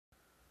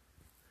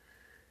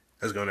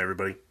How's it going,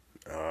 everybody?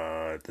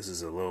 This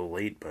is a little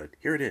late, but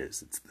here it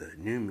is. It's the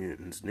New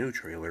Mutants new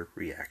trailer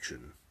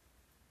reaction.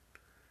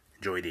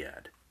 Enjoy the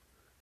ad.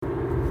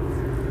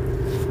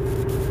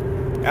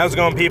 How's it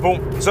going, people?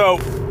 So,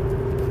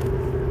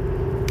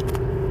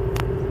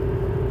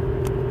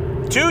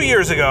 2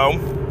 years ago,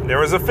 there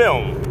was a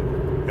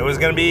film. It was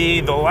going to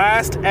be the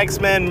last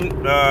X-Men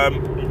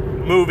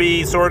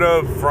movie, sort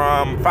of,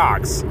 from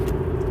Fox.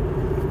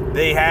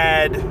 They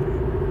had...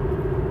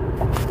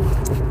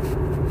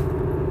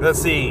 let's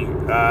see,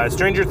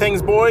 Stranger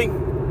Things boy,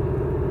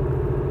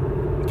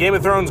 Game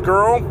of Thrones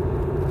girl,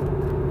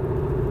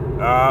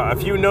 a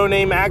few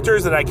no-name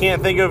actors that I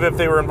can't think of if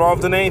they were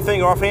involved in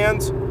anything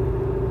offhand.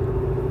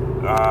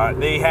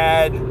 They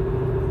had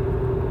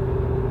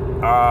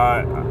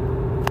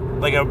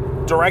like a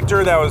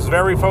director that was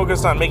very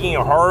focused on making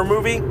a horror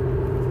movie,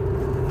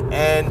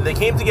 and they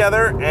came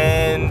together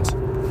and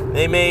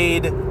they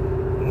made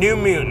New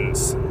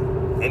Mutants.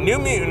 And New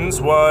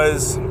Mutants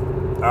was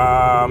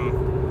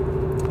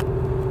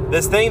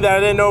this thing that I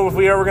didn't know if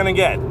we were going to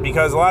get,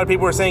 because a lot of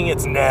people were saying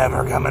it's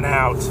never coming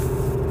out.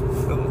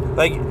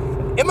 Like,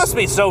 it must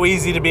be so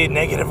easy to be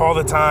negative all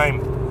the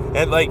time.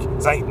 And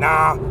it's like,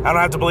 nah, I don't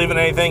have to believe in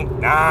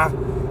anything. Nah,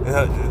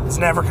 it's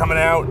never coming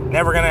out,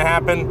 never going to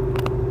happen.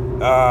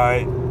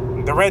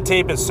 The red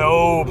tape is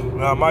so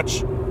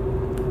much.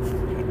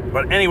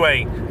 But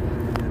anyway,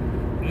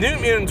 New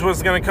Mutants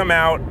was going to come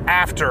out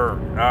after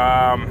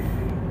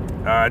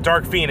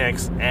Dark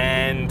Phoenix,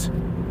 and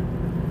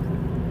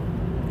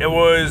it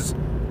was,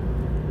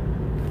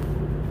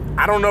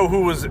 I don't know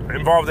who was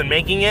involved in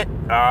making it.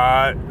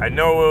 I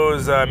know it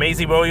was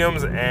Maisie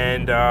Williams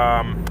and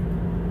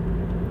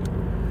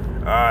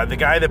the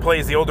guy that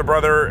plays the older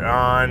brother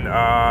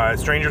on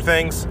Stranger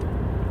Things.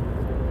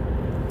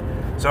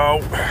 So,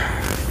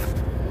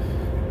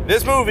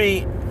 this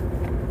movie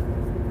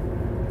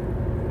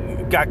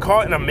got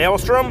caught in a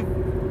maelstrom,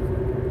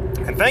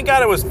 and thank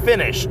God it was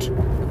finished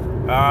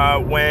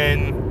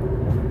when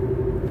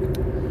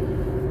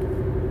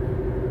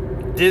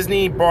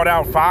Disney bought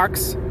out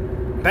Fox.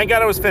 Thank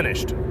God it was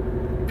finished,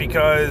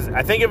 because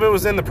I think if it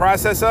was in the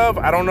process of,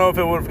 I don't know if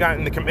it would have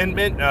gotten the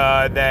commitment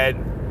that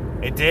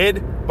it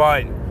did,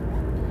 but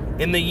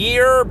in the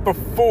year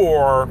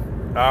before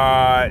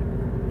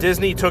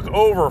Disney took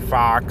over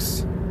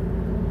Fox,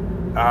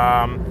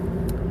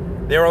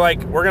 they were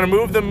like, we're going to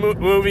move the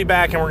movie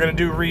back and we're going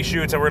to do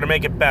reshoots and we're going to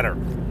make it better.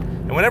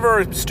 And whenever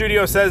a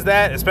studio says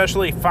that,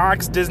 especially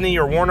Fox, Disney,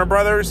 or Warner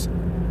Brothers,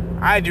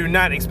 I do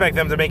not expect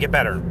them to make it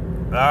better.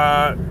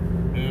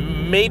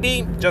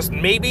 Maybe, just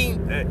maybe,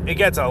 it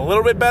gets a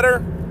little bit better,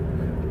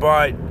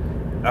 but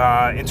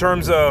in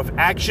terms of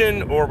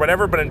action or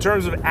whatever, but in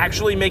terms of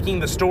actually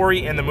making the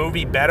story and the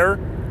movie better,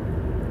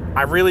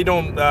 I really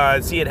don't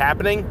see it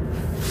happening,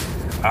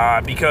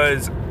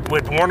 because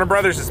with Warner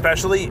Brothers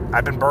especially,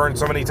 I've been burned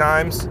so many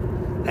times,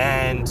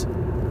 and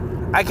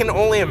I can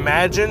only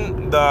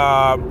imagine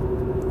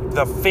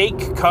the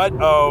fake cut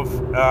of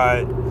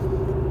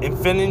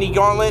Infinity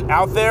Gauntlet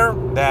out there,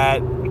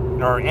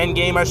 or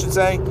Endgame, I should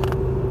say.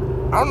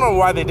 I don't know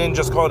why they didn't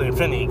just call it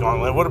Infinity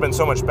Gauntlet. It would have been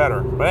so much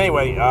better. But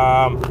anyway,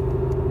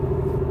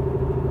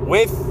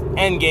 with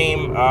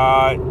Endgame,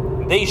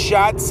 they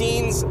shot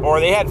scenes,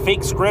 or they had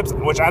fake scripts,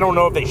 which I don't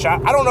know if they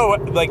shot. I don't know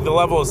the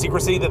level of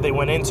secrecy that they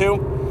went into.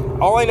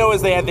 All I know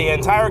is they had the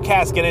entire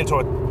cast get into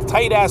a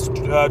tight-ass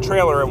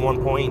trailer at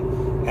one point,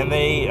 and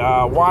they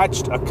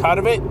watched a cut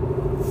of it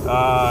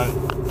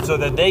so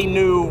that they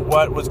knew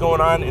what was going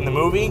on in the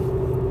movie.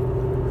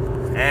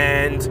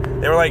 And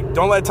they were like,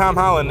 don't let Tom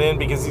Holland in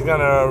because he's going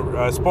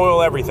to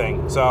spoil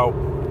everything. So,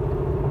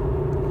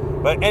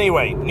 but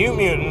anyway, New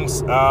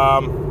Mutants,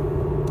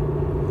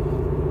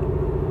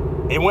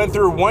 it went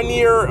through 1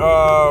 year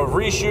of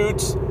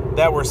reshoots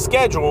that were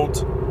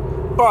scheduled,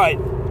 but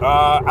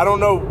I don't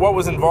know what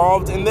was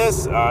involved in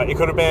this. It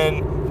could have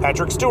been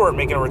Patrick Stewart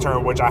making a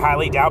return, which I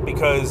highly doubt,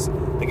 because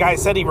the guy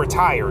said he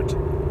retired.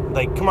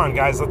 Like, come on,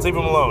 guys, let's leave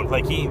him alone.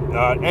 Like, he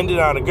ended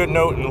on a good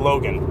note in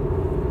Logan.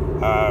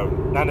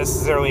 Not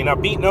necessarily an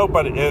upbeat note,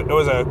 but it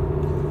was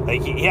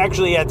he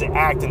actually had to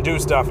act and do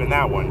stuff in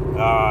that one.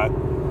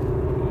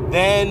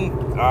 Then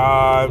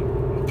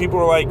people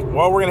were like,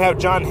 well, we're going to have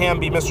John Hamm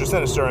be Mr.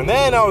 Sinister. And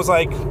then I was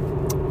like,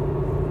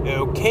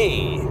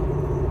 okay,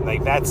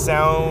 like, that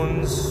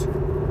sounds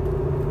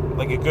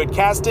like a good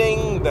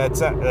casting. That's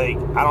like,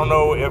 I don't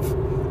know if,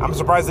 I'm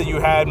surprised that you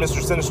had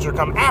Mr. Sinister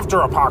come after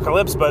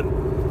Apocalypse, but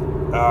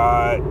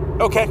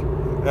okay,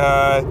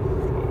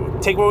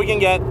 take what we can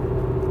get.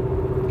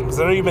 Because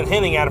I know you've been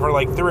hinting at it for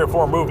like 3 or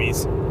 4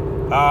 movies.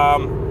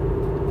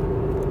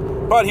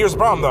 But here's the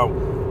problem, though.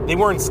 They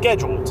weren't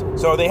scheduled.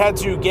 So they had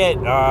to get,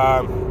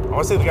 I want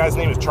to say the guy's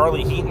name is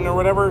Charlie Heaton or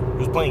whatever,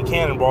 who's playing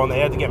Cannonball, and they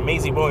had to get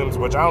Maisie Williams,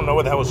 which I don't know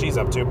what the hell she's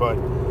up to, but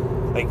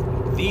like,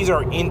 these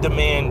are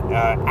in-demand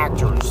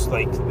actors.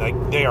 Like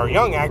they are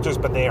young actors,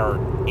 but they are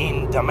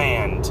in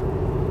demand.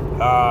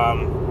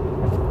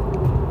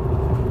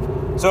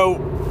 So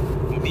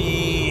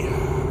the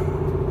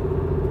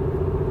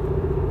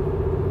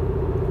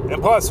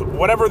and plus,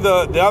 whatever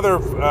the other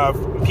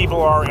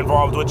people are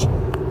involved, which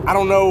I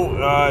don't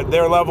know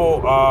their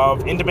level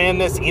of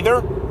in-demandness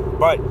either,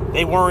 but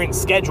they weren't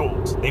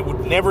scheduled. They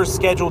would never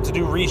schedule to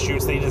do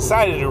reshoots. They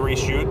decided to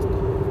reshoot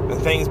the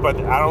things, but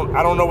I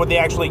don't know what they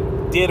actually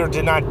did or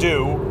did not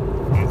do.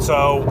 And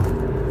so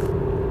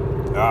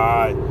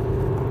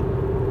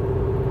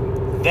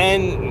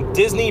then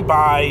Disney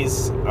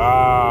buys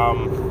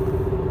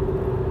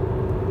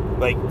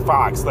like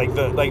Fox. Like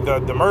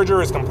the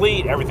merger is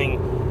complete. Everything.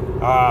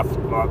 A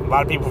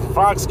lot of people from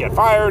Fox get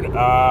fired.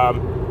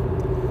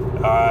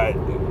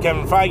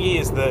 Kevin Feige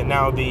is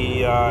now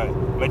the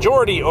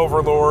majority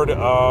overlord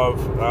of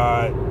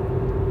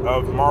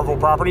Marvel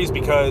properties,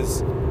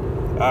 because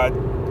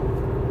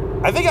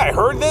I think I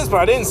heard this, but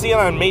I didn't see it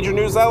on major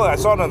news outlets.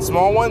 I saw it on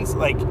small ones.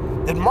 Like,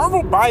 did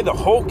Marvel buy the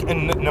Hulk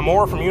and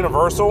Namor from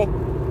Universal?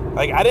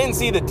 Like, I didn't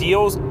see the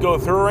deals go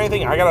through or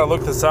anything. I gotta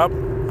look this up.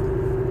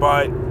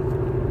 But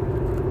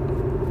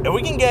if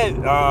we can get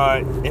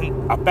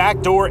a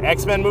backdoor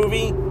X-Men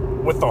movie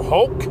with the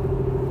Hulk,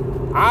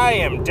 I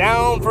am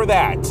down for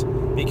that.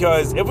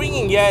 Because if we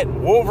can get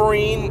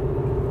Wolverine,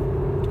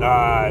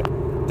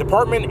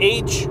 Department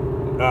H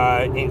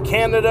in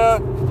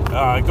Canada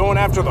going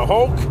after the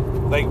Hulk,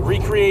 like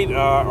recreate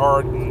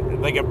or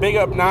like a big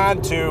up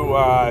nod to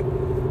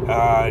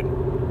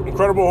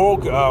Incredible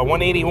Hulk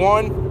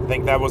 181, I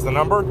think that was the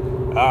number.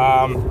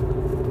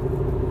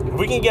 If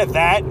we can get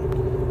that,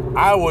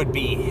 I would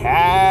be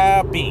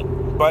happy.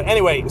 But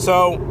anyway,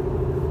 so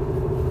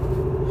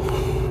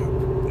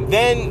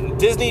then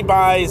Disney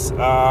buys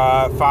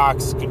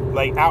Fox,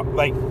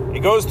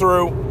 it goes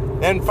through.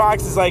 Then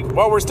Fox is like,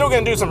 well, we're still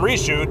gonna do some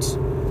reshoots,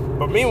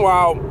 but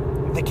meanwhile,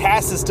 the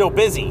cast is still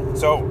busy.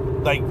 So,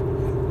 like,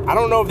 I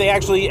don't know if they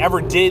actually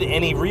ever did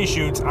any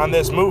reshoots on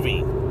this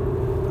movie.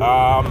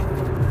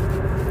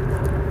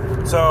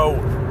 So,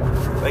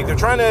 like, they're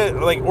trying to,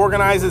 like,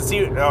 organize it,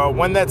 see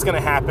when that's gonna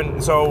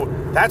happen. So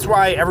that's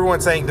why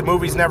everyone's saying the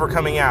movie's never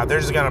coming out. They're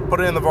just gonna put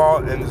it in the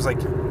vault, and it's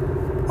like,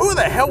 who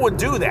the hell would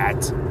do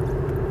that?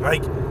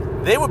 Like,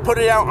 they would put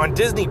it out on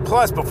Disney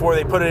Plus before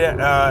they put it,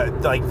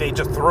 like, they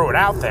just throw it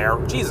out there.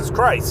 Jesus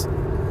Christ.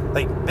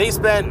 Like, they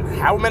spent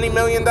how many $1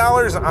 million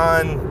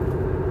on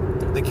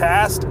the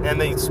cast, and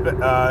they spent,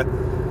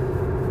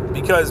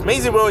 because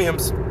Maisie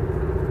Williams,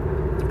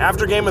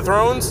 after Game of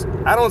Thrones,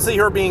 I don't see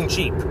her being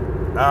cheap.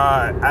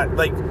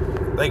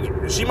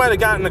 She might have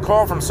gotten a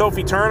call from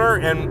Sophie Turner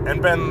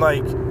and been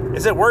like,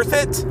 is it worth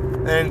it?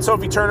 And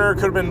Sophie Turner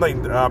could have been, like,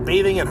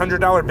 bathing in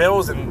 $100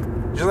 bills, and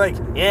she's like,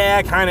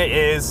 yeah, kind of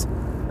is.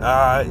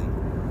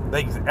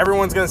 Like,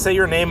 everyone's going to say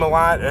your name a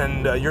lot,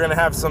 and you're going to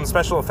have some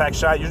special effects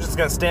shot. You're just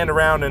going to stand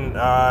around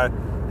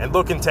and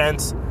look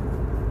intense.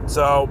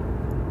 So,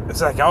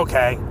 it's like,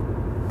 okay.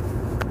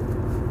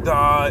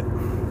 The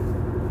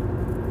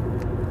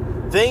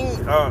thing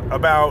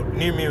about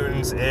New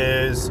Mutants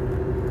is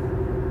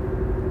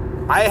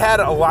I had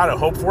a lot of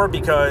hope for it,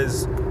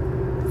 because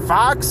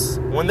Fox,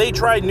 when they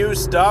tried new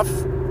stuff,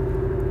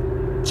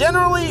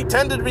 generally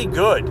tended to be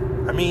good.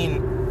 I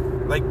mean,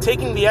 like,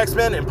 taking the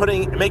X-Men and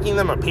making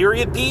them a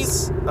period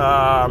piece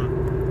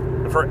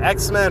for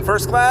X-Men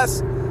First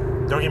Class.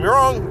 Don't get me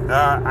wrong,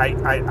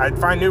 I'd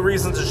find new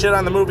reasons to shit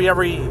on the movie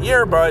every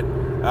year, but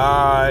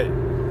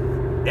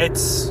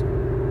it's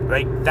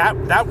like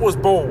that was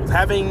bold.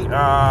 Having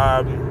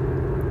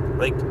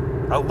like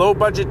a low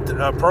budget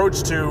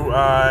approach to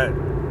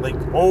like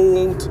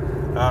old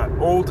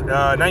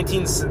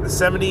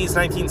 1970s,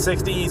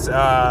 1960s,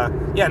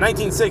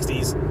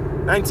 1960s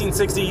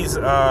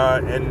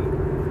and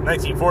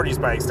 1940s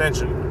by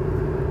extension.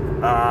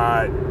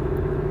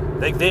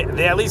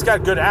 They at least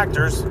got good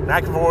actors.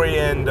 McAvoy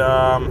and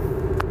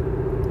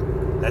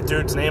that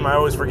dude's name I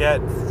always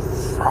forget.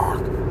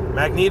 Fuck.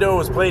 Magneto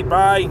was played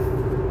by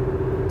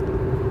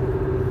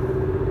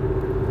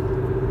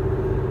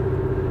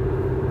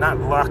not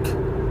Luck,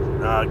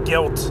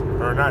 Guilt,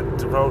 or not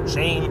Devote,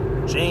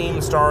 Shame,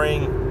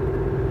 starring,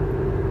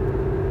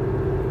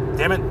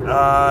 damn it,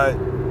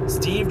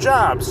 Steve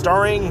Jobs,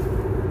 starring,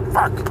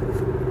 fuck.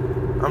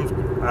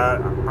 I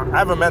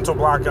have a mental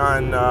block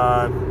on,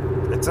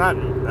 it's not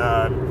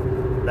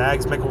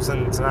Mads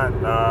Mikkelsen, it's not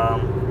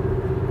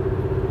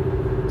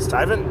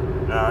Steven,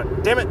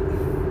 damn it.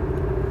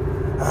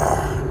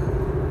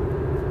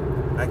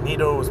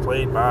 Magneto was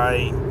played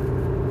by,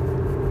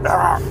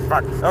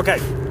 fuck, okay,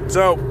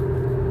 so,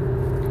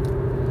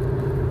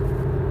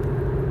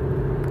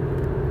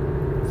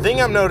 the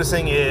thing I'm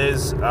noticing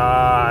is,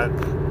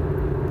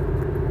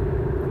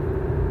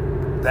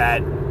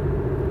 that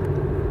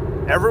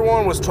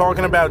everyone was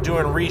talking about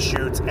doing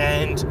reshoots,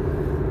 and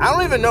I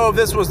don't even know if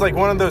this was like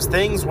one of those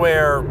things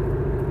where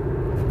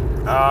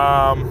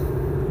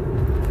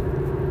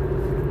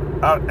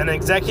an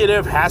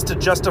executive has to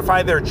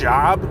justify their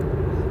job,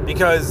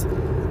 because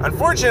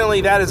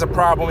unfortunately that is a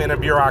problem in a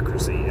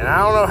bureaucracy. And I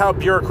don't know how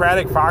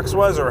bureaucratic Fox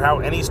was or how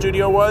any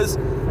studio was,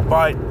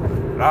 but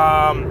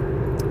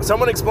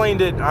someone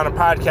explained it on a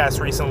podcast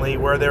recently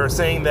where they were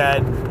saying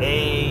that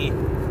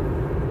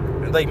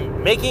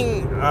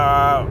making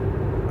a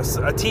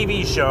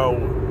TV show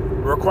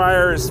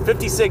requires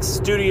 56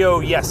 studio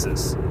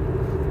yeses.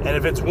 And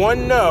if it's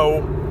one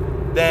no,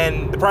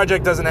 then the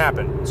project doesn't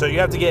happen. So you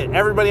have to get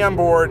everybody on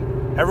board.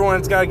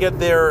 Everyone's got to get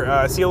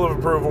their seal of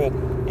approval.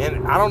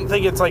 And I don't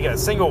think it's like a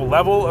single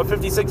level of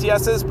 56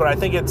 yeses, but I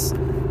think it's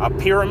a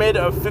pyramid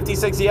of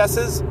 56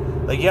 yeses.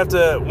 Like you have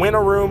to win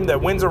a room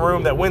that wins a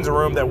room that wins a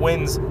room that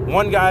wins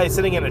one guy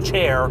sitting in a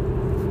chair.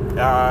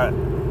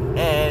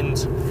 And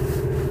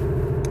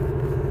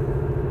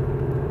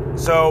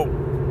so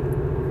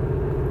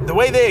the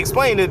way they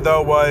explained it,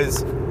 though,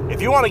 was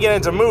if you want to get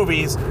into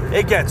movies,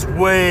 it gets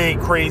way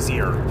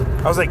crazier.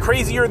 I was like,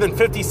 crazier than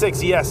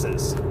 56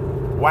 yeses.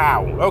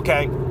 Wow,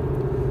 okay.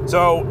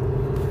 So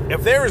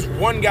if there's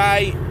one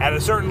guy at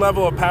a certain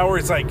level of power,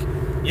 it's like,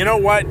 you know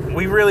what?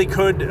 We really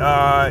could put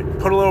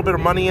a little bit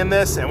of money in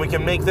this, and we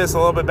can make this a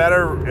little bit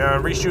better,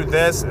 reshoot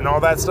this and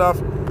all that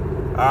stuff.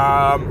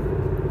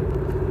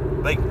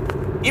 Like,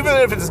 even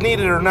if it's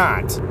needed or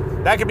not,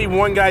 that could be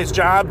one guy's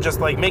job, just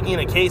like making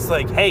a case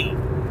like, hey,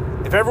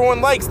 if everyone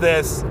likes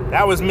this,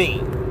 that was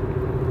me.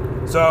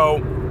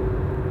 So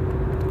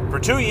for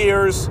 2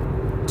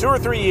 or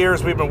 3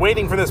 years, we've been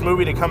waiting for this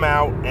movie to come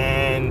out,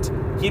 and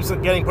keeps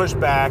getting pushed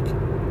back.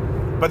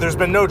 But there's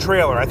been no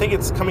trailer. I think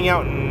it's coming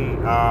out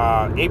in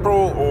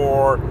April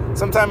or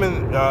sometime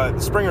in the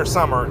spring or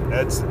summer.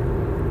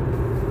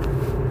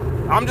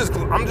 I'm just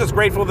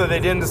grateful that they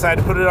didn't decide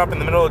to put it up in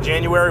the middle of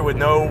January with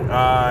no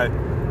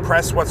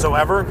press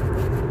whatsoever,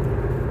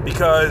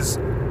 because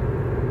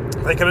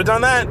they could have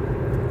done that.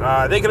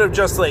 They could have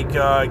just like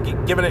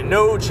given it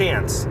no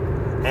chance.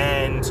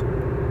 And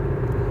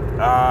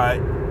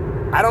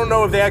I don't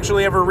know if they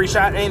actually ever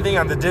reshot anything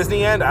on the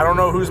Disney end. I don't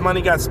know whose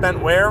money got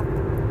spent where.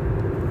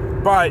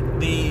 But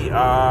the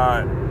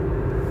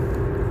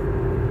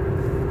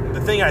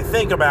thing I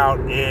think about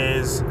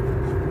is,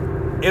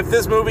 if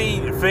this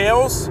movie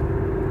fails,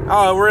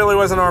 oh, it really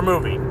wasn't our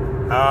movie.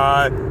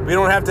 We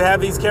don't have to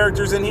have these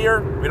characters in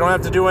here. We don't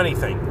have to do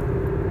anything.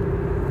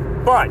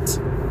 But,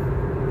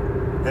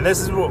 and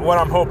this is what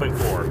I'm hoping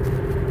for,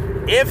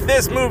 if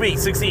this movie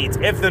succeeds,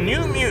 if the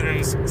New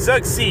Mutants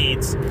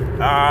succeeds,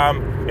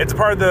 it's a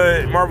part of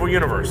the Marvel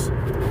Universe.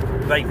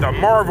 Like the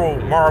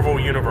Marvel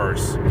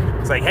Universe.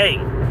 It's like, hey,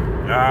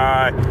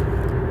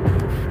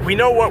 we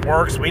know what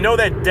works. We know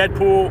that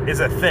Deadpool is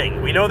a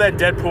thing. We know that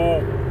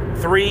Deadpool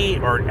 3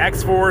 or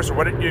X-Force or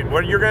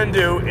what you're going to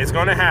do is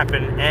going to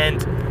happen.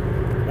 And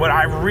what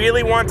I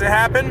really want to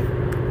happen,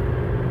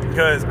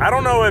 because I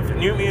don't know if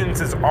New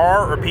Mutants is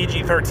R or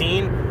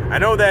PG-13. I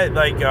know that,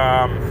 like,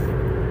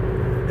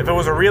 if it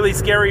was a really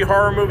scary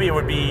horror movie, it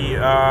would be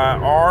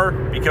R,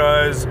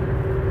 because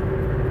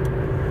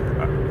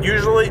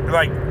usually,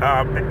 like,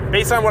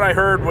 based on what I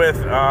heard with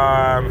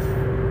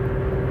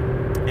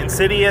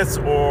Insidious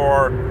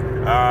or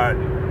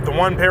the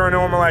one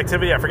Paranormal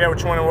Activity, I forget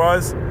which one it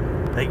was,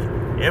 like,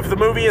 if the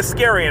movie is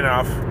scary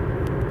enough,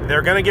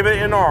 they're going to give it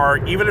an R,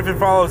 even if it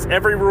follows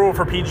every rule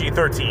for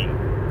PG-13.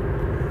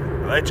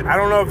 Which, I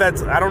don't know if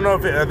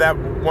that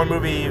one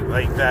movie,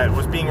 like, that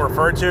was being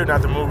referred to,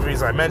 not the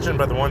movies I mentioned,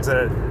 but the ones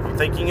that I'm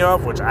thinking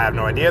of, which I have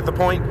no idea at the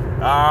point.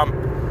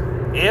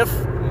 If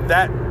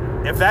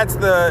that's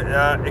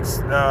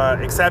the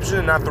exception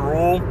and not the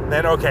rule,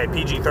 then okay,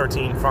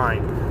 PG-13,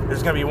 fine.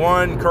 There's going to be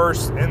one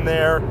curse in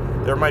there.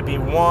 There might be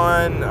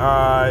one,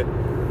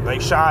 like,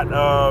 shot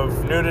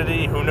of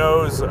nudity. Who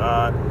knows?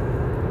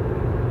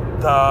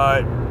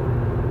 The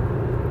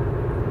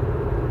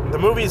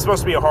movie is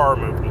supposed to be a horror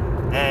movie.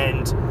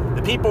 And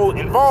the people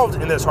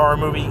involved in this horror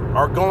movie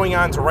are going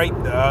on to write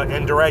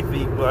and direct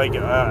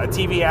a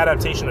TV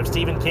adaptation of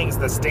Stephen King's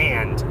The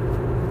Stand.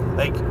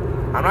 Like,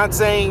 I'm not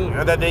saying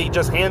that they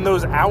just hand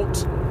those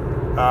out,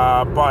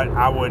 but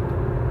I would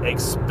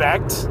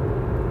expect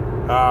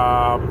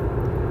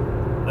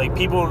like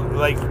people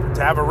like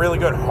to have a really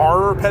good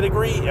horror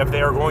pedigree if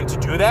they are going to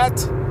do that.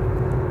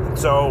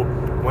 So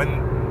when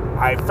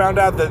I found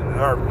out that,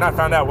 or not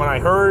found out, when I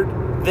heard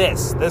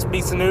this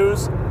piece of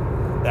news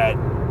that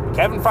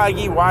Kevin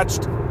Feige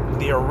watched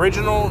the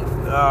original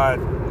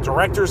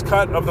director's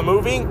cut of the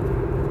movie,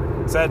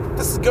 said,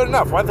 this is good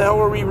enough. What the hell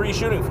were we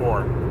reshooting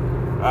for?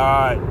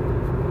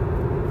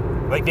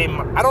 Like,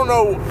 I don't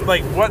know,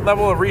 like, what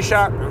level of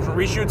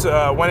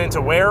reshoots went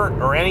into where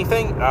or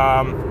anything.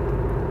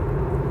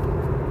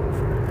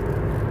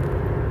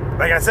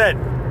 Like I said,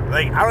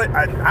 like,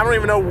 I don't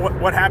even know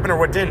what happened or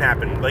what didn't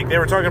happen. Like, they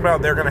were talking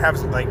about they're going to have,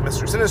 like,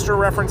 Mr. Sinister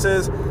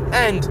references,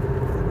 and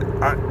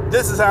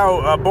this is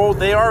how bold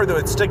they are, though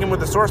it's sticking with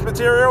the source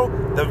material.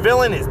 The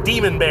villain is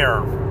Demon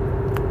Bear.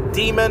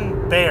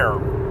 Demon Bear.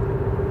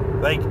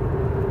 Like,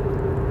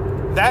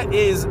 that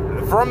is,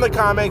 from the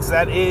comics,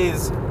 that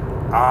is,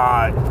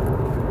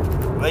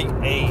 like,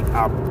 a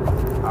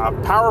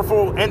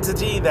powerful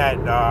entity that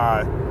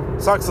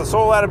sucks the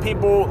soul out of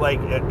people, like,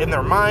 in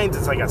their minds.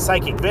 It's like a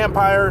psychic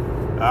vampire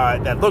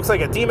that looks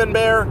like a demon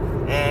bear.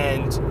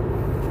 And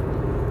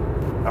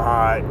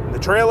the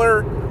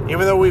trailer,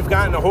 even though we've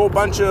gotten a whole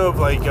bunch of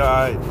like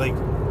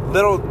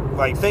little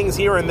like things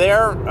here and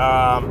there,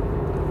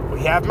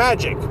 we have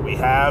magic, we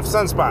have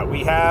Sunspot,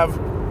 we have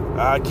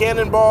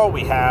Cannonball,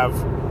 we have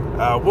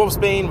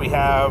Wolfsbane, we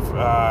have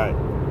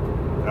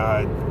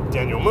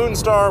Daniel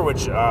Moonstar,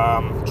 which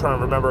I'm trying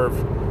to remember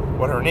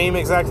what her name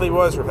exactly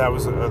was, or if that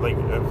was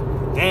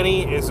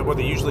Danny is what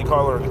they usually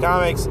call her in the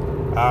comics.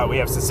 We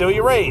have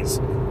Cecilia Reyes,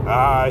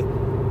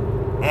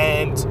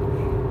 and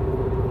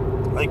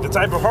like the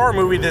type of horror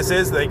movie this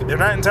is, they're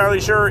not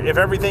entirely sure if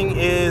everything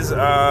is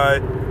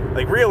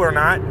like real or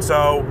not.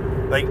 So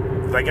like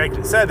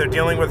I said, they're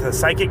dealing with a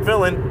psychic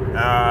villain,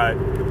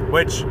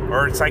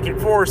 or psychic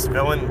force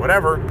villain,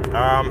 whatever.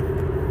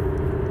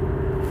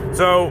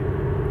 So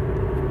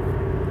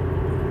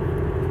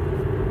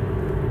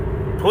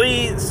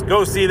please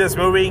go see this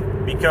movie,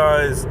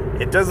 because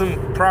it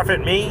doesn't profit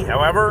me.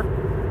 However,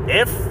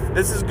 if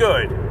this is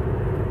good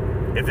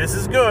and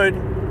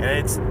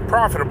it's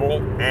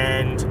profitable,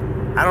 and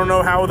I don't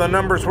know how the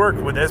numbers work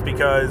with this,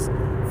 because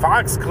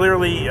Fox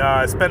clearly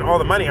spent all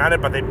the money on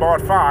it, but they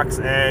bought Fox,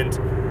 and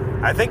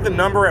I think the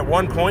number at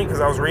one point,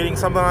 because I was reading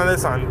something on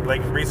this, on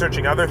like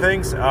researching other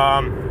things,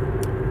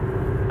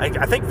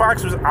 I think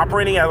Fox was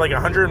operating at like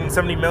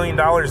 $170 million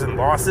in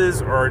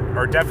losses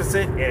or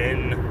deficit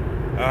in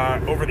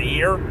over the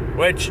year,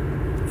 which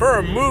for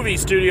a movie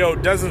studio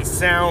doesn't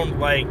sound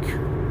like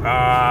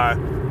a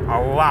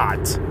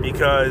lot,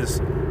 because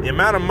the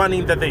amount of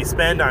money that they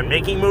spend on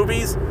making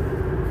movies,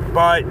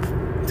 but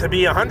to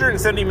be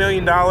 $170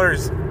 million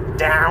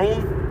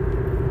down,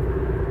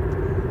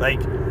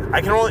 like,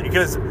 I can only,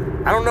 because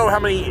I don't know how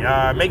many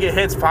mega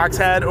hits Fox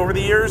had over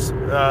the years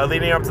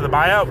leading up to the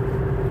buyout,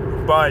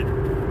 but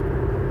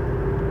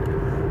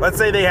let's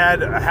say they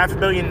had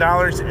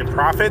 $500,000 in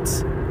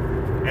profits,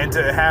 and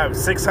to have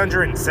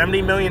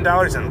 $670 million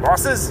in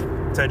losses,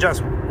 to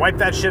just wipe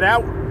that shit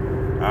out,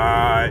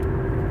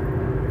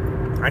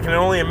 I can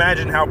only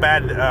imagine how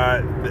bad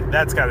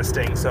that's got to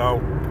sting.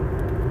 So,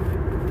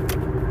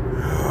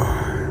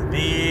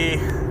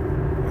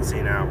 let's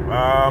see now.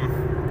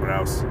 What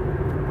else?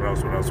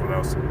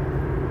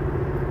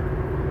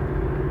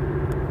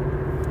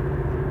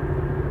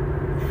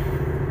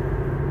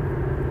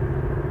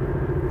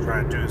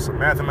 Trying to do some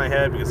math in my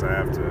head, because I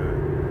have to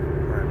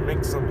try and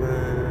make something.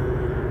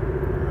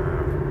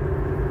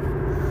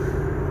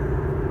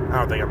 I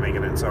don't think I'm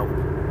making it, so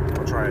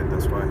I'll try it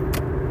this way. I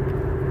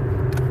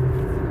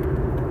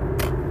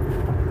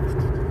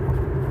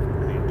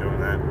ain't doing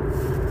that.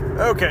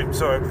 Okay,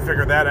 so I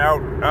figured that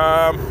out.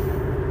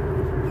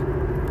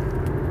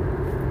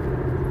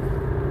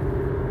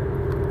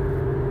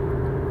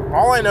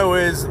 All I know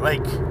is,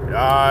 like,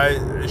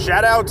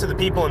 shout out to the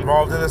people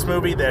involved in this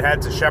movie that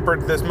had to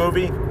shepherd this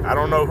movie. I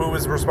don't know who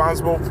was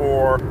responsible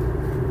for,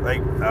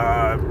 like,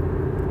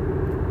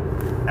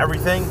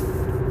 everything,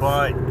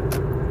 but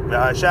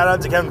shout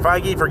out to Kevin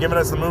Feige for giving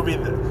us the movie,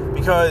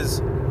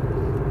 because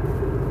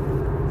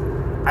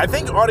I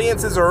think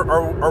audiences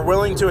are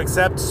willing to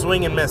accept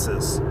swing and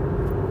misses.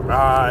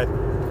 I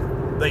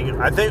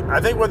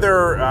think what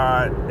they're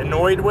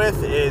annoyed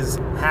with is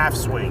half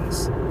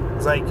swings.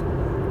 It's like,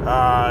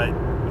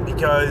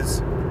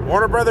 because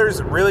Warner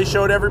Brothers really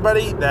showed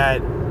everybody that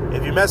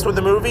if you mess with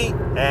the movie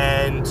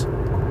and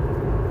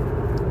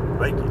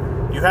like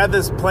you had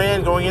this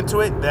plan going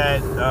into it,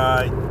 that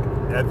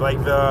at like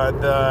the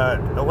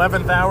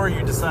 11th hour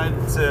you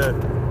decided to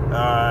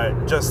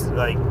just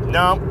like,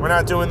 no, we're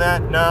not doing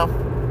that. No.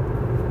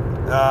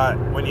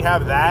 When you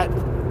have that,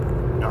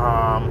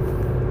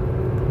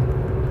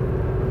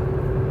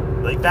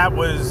 like that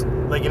was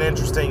like an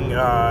interesting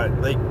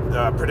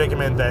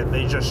predicament that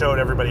they just showed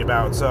everybody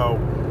about. So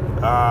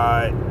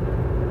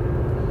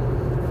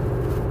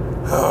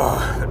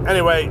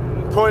anyway,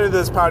 point of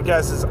this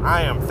podcast is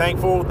I am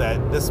thankful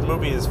that this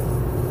movie is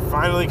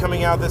finally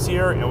coming out this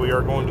year, and we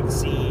are going to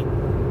see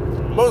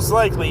most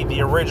likely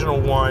the original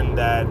one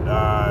that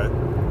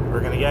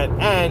we're going to get.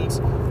 And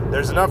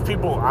there's enough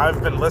people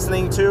I've been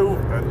listening to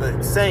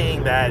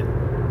saying that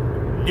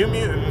New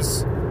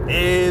Mutants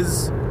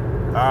is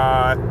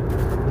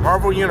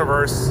Marvel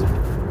Universe,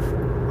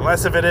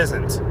 unless if it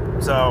isn't.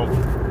 So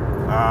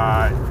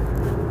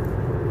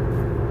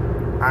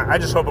I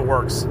just hope it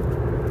works.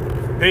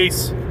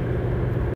 Peace.